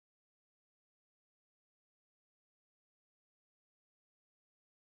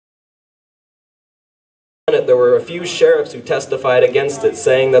Senate, there were a few sheriffs who testified against it,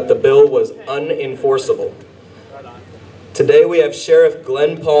 saying that the bill was unenforceable. Today we have Sheriff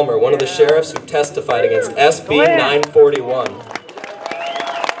Glen Palmer, one of the sheriffs who testified against SB 941.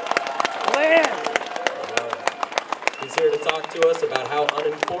 He's here to talk to us about how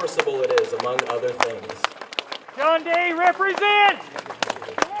unenforceable it is, among other things. John Day, represent!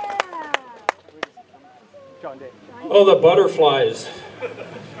 John Day. Oh, the butterflies.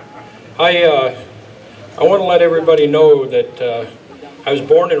 I want to let everybody know that I was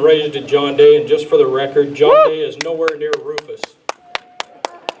born and raised in John Day, and just for the record, John Day is nowhere near Rufus.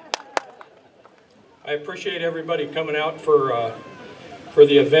 I appreciate everybody coming out for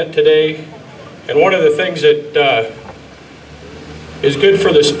the event today. And one of the things that is good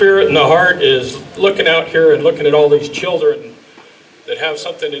for the spirit and the heart is looking out here and looking at all these children that have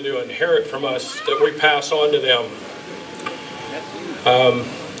something to inherit from us that we pass on to them.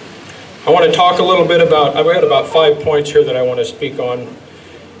 I want to talk a little bit about, I've got about 5 points here that I want to speak on.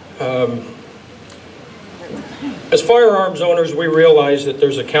 As firearms owners, we realize that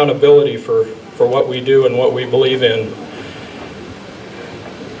there's accountability for what we do and what we believe in.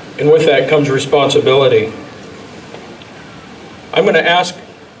 And with that comes responsibility. I'm going to ask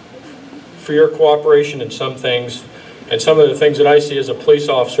for your cooperation in some things, and some of the things that I see as a police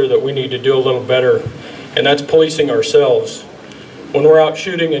officer that we need to do a little better, and that's policing ourselves. When we're out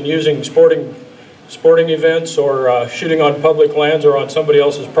shooting and using sporting events or shooting on public lands or on somebody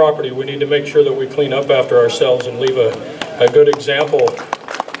else's property, we need to make sure that we clean up after ourselves and leave a good example.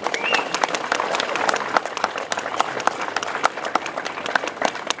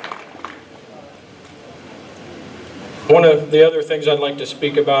 One of the other things I'd like to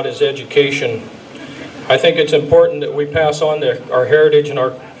speak about is education. I think it's important that we pass on our heritage and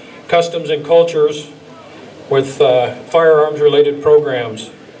our customs and cultures with firearms-related programs.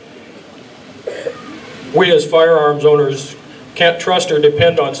 We as firearms owners can't trust or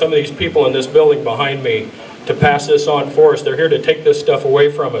depend on some of these people in this building behind me to pass this on for us. They're here to take this stuff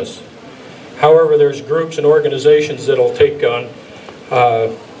away from us. However, there's groups and organizations that'll take on,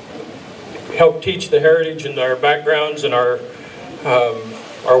 help teach the heritage and our backgrounds and our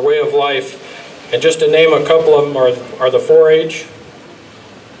way of life. And just to name a couple of them are the 4-H,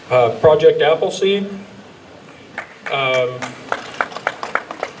 Project Appleseed,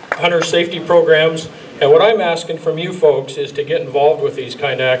 hunter safety programs, and what I'm asking from you folks is to get involved with these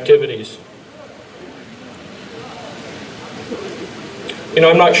kind of activities. You know,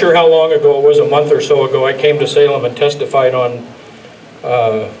 I'm not sure how long ago, it was a month or so ago, I came to Salem and testified on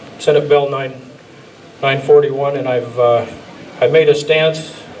Senate Bill 941, and I made a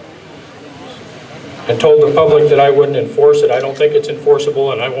stance and told the public that I wouldn't enforce it. I don't think it's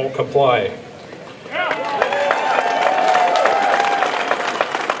enforceable, and I won't comply.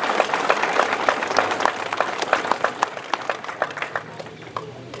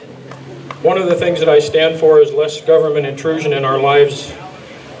 One of the things that I stand for is less government intrusion in our lives,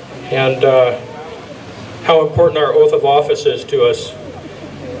 and how important our oath of office is to us.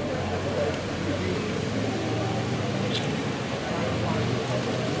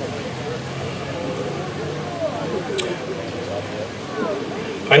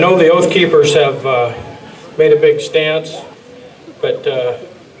 I know the Oath Keepers have made a big stance, but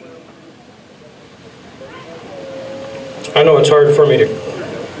I know it's hard for me to.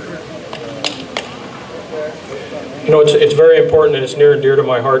 You know, it's very important, and it's near and dear to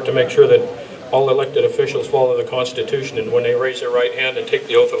my heart to make sure that all elected officials follow the Constitution, and when they raise their right hand and take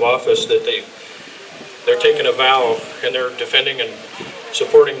the oath of office, that they're taking a vow and they're defending and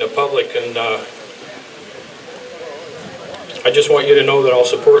supporting the public. And I just want you to know that I'll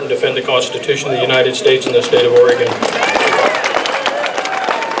support and defend the Constitution of the United States and the state of Oregon.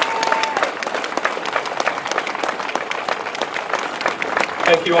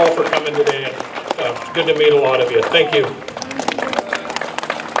 Thank you all for coming today, and it's good to meet a lot of you. Thank you.